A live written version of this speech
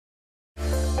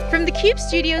From theCUBE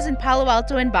studios in Palo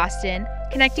Alto and Boston,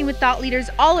 connecting with thought leaders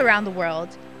all around the world,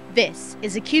 this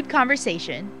is a CUBE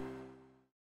Conversation.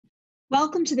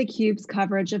 Welcome to theCUBE's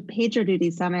coverage of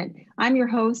PagerDuty Summit. I'm your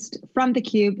host from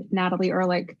theCUBE, Natalie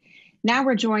Erlich. Now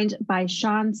we're joined by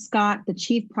Sean Scott, the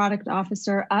Chief Product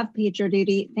Officer of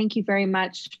PagerDuty. Thank you very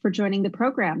much for joining the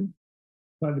program.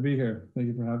 Glad to be here. Thank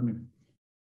you for having me.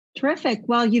 Terrific.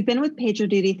 Well, you've been with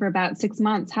PagerDuty for about 6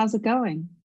 months. How's it going?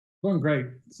 Going great.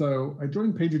 So I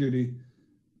joined PagerDuty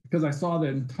because I saw the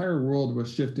entire world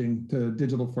was shifting to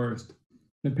digital first.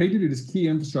 And PagerDuty is key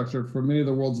infrastructure for many of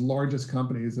the world's largest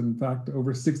companies. In fact,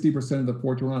 over 60% of the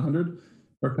Fortune 100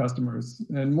 are customers.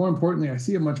 And more importantly, I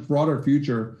see a much broader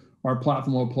future our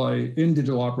platform will play in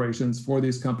digital operations for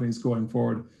these companies going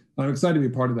forward. I'm excited to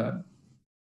be part of that.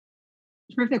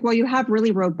 Terrific. Well, you have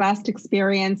really robust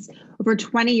experience, over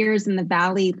 20 years in the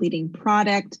Valley, leading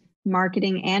product,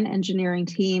 marketing, and engineering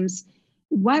teams.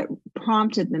 What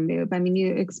prompted the move? I mean,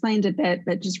 you explained a bit,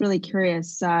 but just really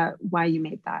curious why you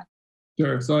made that.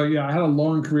 Sure. So yeah, I had a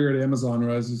long career at Amazon where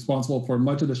I was responsible for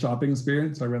much of the shopping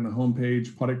experience. I ran the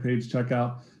homepage, product page,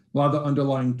 checkout, a lot of the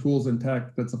underlying tools and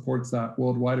tech that supports that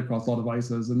worldwide across all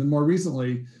devices. And then more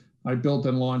recently, I built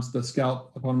and launched the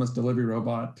Scout autonomous delivery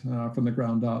robot from the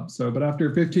ground up. But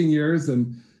after 15 years,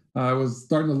 and I was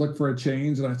starting to look for a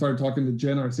change, and I started talking to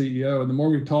Jen, our CEO, and the more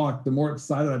we talked, the more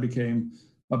excited I became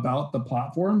about the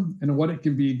platform and what it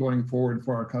can be going forward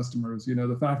for our customers. You know,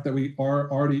 the fact that we are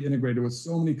already integrated with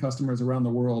so many customers around the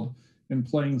world and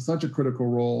playing such a critical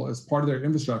role as part of their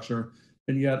infrastructure,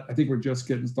 and yet I think we're just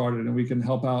getting started, and we can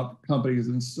help out companies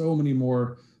in so many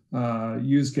more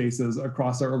use cases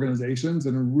across our organizations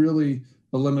and really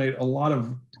eliminate a lot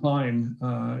of time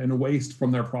and waste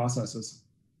from their processes.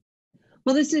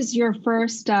 Well, this is your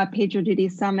first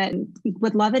PagerDuty Summit.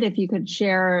 Would love it if you could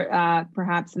share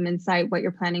perhaps some insight what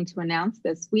you're planning to announce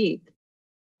this week.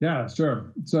 Yeah,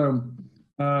 sure. So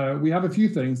we have a few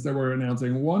things that we're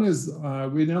announcing. One is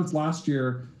we announced last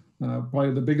year,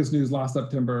 probably the biggest news last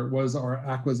September was our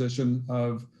acquisition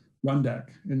of Rundeck.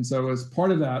 And so as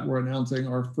part of that, we're announcing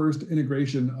our first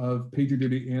integration of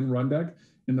PagerDuty and Rundeck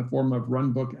in the form of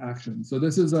Runbook Action. So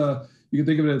this is you can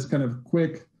think of it as kind of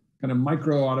quick, kind of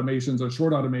micro automations or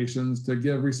short automations to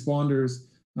give responders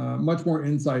much more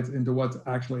insights into what's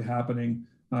actually happening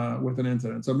with an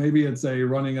incident. So maybe it's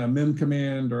running a mim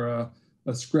command or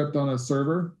a script on a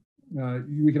server.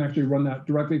 We can actually run that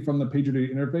directly from the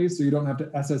PagerDuty interface, so you don't have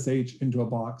to SSH into a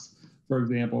box, for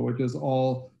example, which is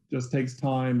all just takes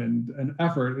time and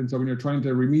effort. And so when you're trying to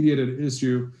remediate an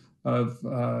issue of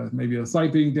maybe a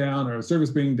site being down or a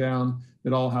service being down,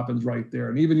 it all happens right there.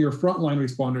 And even your frontline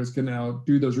responders can now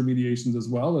do those remediations as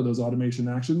well, or those automation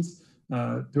actions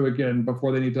again,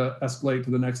 before they need to escalate to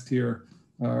the next tier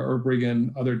or bring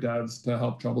in other devs to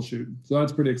help troubleshoot. So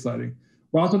that's pretty exciting.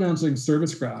 We're also announcing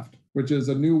Service Graph, which is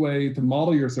a new way to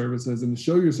model your services and to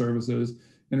show your services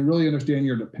and really understand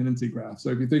your dependency graph. So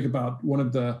if you think about one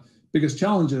of the biggest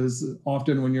challenges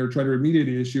often when you're trying to remediate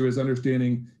the issue is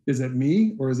understanding, is it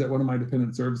me or is it one of my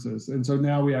dependent services? And so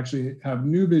now we actually have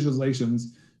new visualizations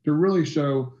to really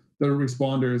show the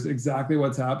responders exactly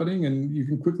what's happening. And you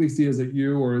can quickly see, is it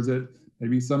you or is it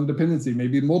maybe some dependency?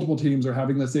 Maybe multiple teams are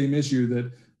having the same issue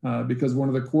that because one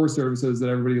of the core services that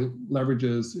everybody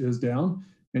leverages is down,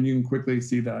 and you can quickly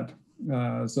see that.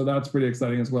 So that's pretty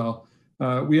exciting as well.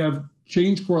 We have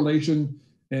change correlation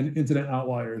and incident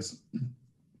outliers.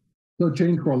 So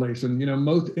change correlation, you know,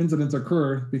 most incidents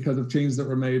occur because of changes that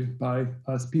were made by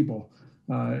us people.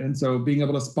 And so being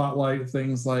able to spotlight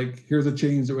things like, here's a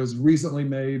change that was recently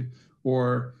made,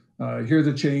 or here's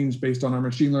a change based on our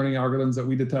machine learning algorithms that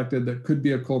we detected that could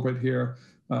be a culprit here.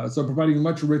 So providing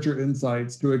much richer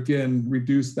insights to, again,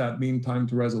 reduce that mean time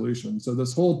to resolution. So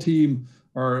this whole team,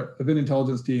 our event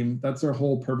intelligence team, that's their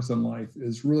whole purpose in life,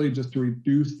 is really just to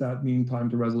reduce that mean time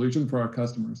to resolution for our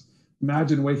customers.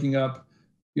 Imagine waking up,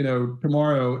 you know,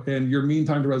 tomorrow and your mean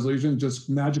time to resolution just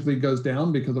magically goes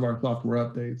down because of our software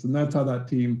updates. And that's how that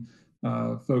team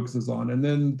focuses on. And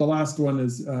then the last one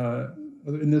is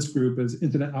in this group is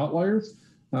incident outliers,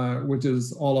 which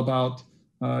is all about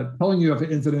telling you if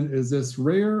an incident is this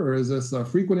rare or is this a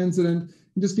frequent incident,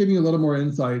 and just giving you a little more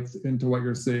insights into what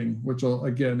you're seeing, which will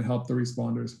again help the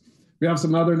responders. We have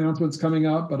some other announcements coming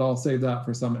up, but I'll save that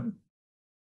for Summit.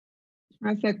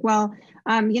 Terrific. Well,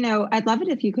 you know, I'd love it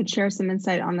if you could share some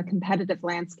insight on the competitive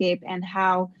landscape and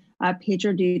how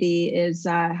PagerDuty is,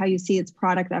 how you see its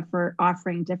product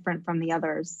offering different from the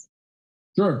others.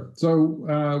 Sure.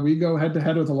 So we go head to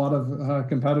head with a lot of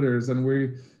competitors, and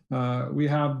we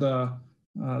have the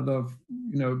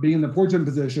being in the fortunate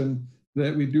position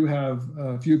that we do have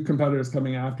a few competitors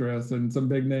coming after us and some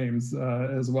big names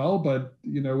as well. But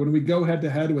when we go head to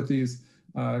head with these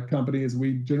companies,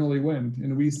 we generally win,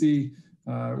 and we see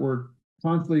we're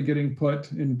constantly getting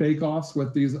put in bake-offs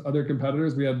with these other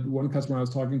competitors. We had one customer I was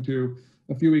talking to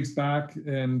a few weeks back,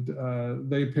 and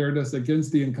they paired us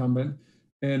against the incumbent.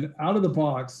 And out of the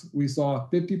box, we saw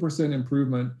 50%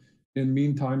 improvement in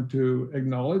mean time to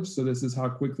acknowledge. So this is how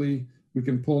quickly we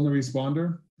can pull in the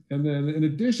responder. And then in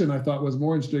addition, I thought was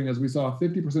more interesting as we saw a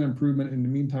 50% improvement in the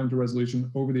mean time to resolution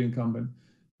over the incumbent.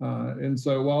 And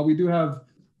so while we do have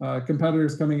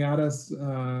competitors coming at us,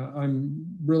 I'm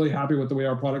really happy with the way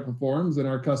our product performs, and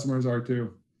our customers are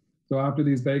too. So after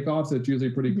these bake-offs, it's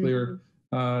usually pretty clear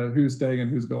who's staying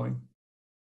and who's going.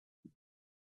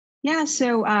 Yeah,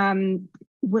 so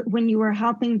when you were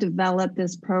helping develop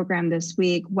this program this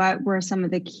week, what were some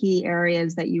of the key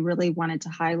areas that you really wanted to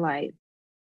highlight?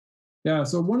 Yeah,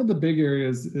 so one of the big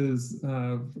areas is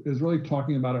really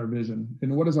talking about our vision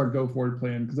and what is our go-forward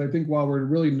plan. Because I think while we're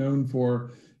really known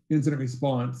for incident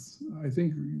response, I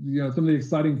think some of the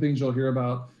exciting things you'll hear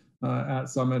about at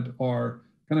Summit are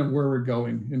kind of where we're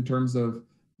going in terms of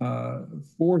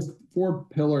four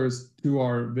pillars to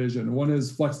our vision. One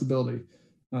is flexibility,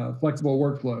 flexible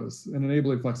workflows, and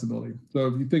enabling flexibility. So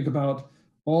if you think about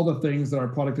all the things that our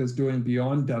product is doing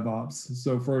beyond DevOps,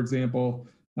 so for example,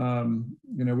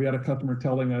 we had a customer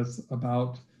telling us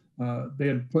about they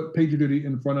had put PagerDuty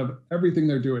in front of everything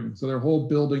they're doing. So their whole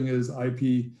building is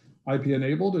IP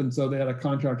enabled, and so they had a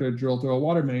contractor drill through a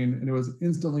water main, and it was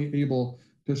instantly able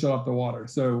to shut off the water.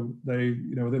 So they,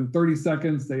 within 30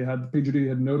 seconds, PagerDuty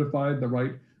had notified the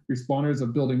right responders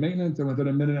of building maintenance, and within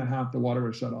a minute and a half, the water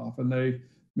was shut off. And they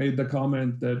made the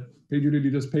comment that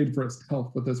PagerDuty just paid for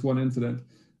itself with this one incident.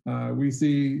 We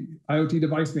see IoT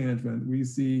device management. We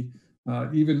see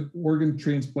even organ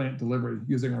transplant delivery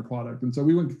using our product. And so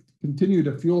we would continue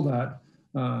to fuel that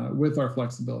with our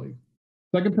flexibility.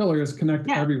 Second pillar is connect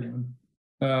everyone.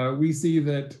 We see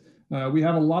that we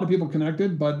have a lot of people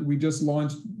connected, but we just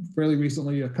launched fairly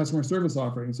recently a customer service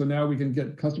offering. So now we can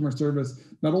get customer service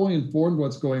not only informed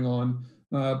what's going on,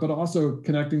 but also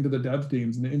connecting to the dev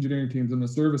teams and the engineering teams and the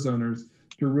service owners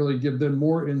to really give them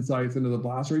more insights into the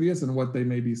blast radius and what they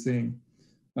may be seeing.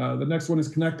 The next one is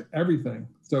connect everything.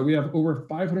 So we have over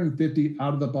 550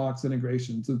 out-of-the-box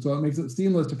integrations. And so it makes it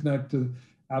seamless to connect to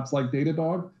apps like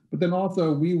Datadog, but then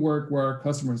also we work where our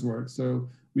customers work. So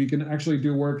we can actually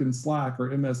do work in Slack or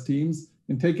MS Teams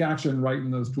and take action right in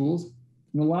those tools.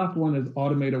 And the last one is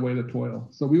automate away the toil.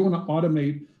 So we want to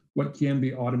automate what can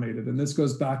be automated. And this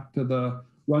goes back to the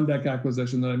Rundeck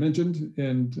acquisition that I mentioned,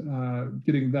 and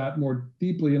getting that more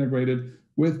deeply integrated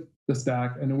with the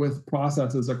stack and with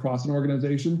processes across an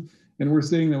organization. And we're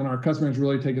seeing that when our customers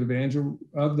really take advantage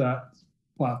of that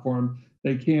platform,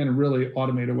 they can really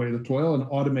automate away the toil and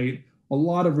automate a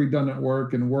lot of redundant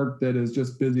work and work that is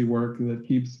just busy work that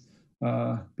keeps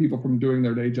people from doing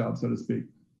their day job, so to speak.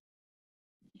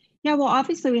 Yeah, well,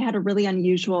 obviously we had a really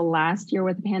unusual last year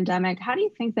with the pandemic. How do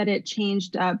you think that it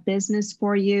changed business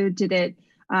for you? Did it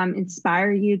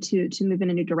inspire you to move in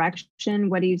a new direction?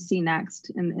 What do you see next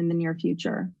in the near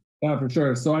future? Yeah, for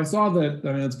sure. So I saw that,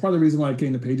 it's part of the reason why I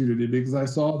came to PagerDuty, because I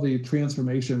saw the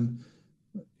transformation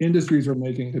industries were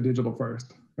making to digital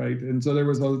first, right? And so there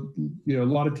was a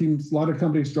lot of teams, a lot of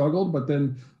companies struggled, but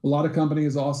then a lot of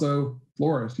companies also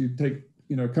flourished. You take,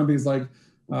 companies like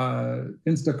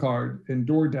Instacart and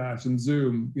DoorDash and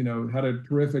Zoom, had a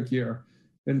terrific year.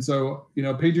 And so,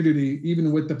 PagerDuty,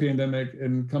 even with the pandemic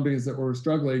and companies that were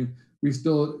struggling, we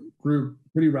still grew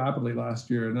pretty rapidly last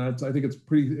year. And I think it's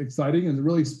pretty exciting, and it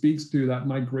really speaks to that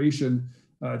migration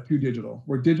to digital,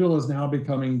 where digital is now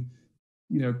becoming,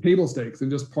 table stakes and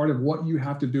just part of what you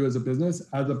have to do as a business,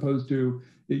 as opposed to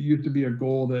it used to be a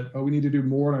goal that, oh, we need to do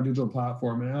more on our digital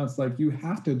platform. And now it's like, you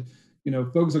have to,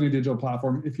 focus on your digital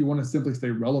platform if you want to simply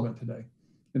stay relevant today.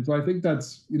 And so I think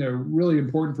that's, really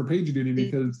important for PagerDuty,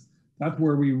 because that's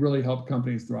where we really help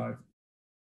companies thrive.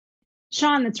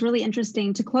 Sean, that's really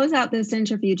interesting. To close out this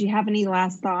interview, do you have any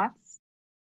last thoughts?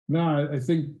 No, I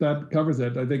think that covers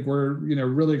it. I think we're,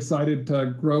 really excited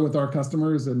to grow with our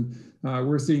customers, and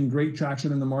we're seeing great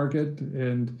traction in the market,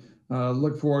 and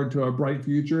look forward to a bright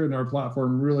future and our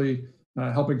platform really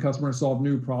helping customers solve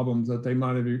new problems that they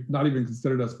might have not even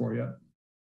considered us for yet.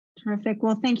 Terrific.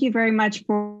 Well, thank you very much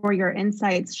for your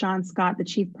insights, Sean Scott, the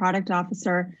Chief Product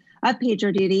Officer of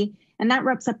PagerDuty. And that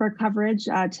wraps up our coverage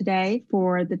today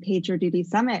for the PagerDuty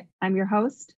Summit. I'm your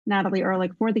host, Natalie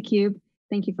Erlich for theCUBE.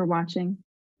 Thank you for watching.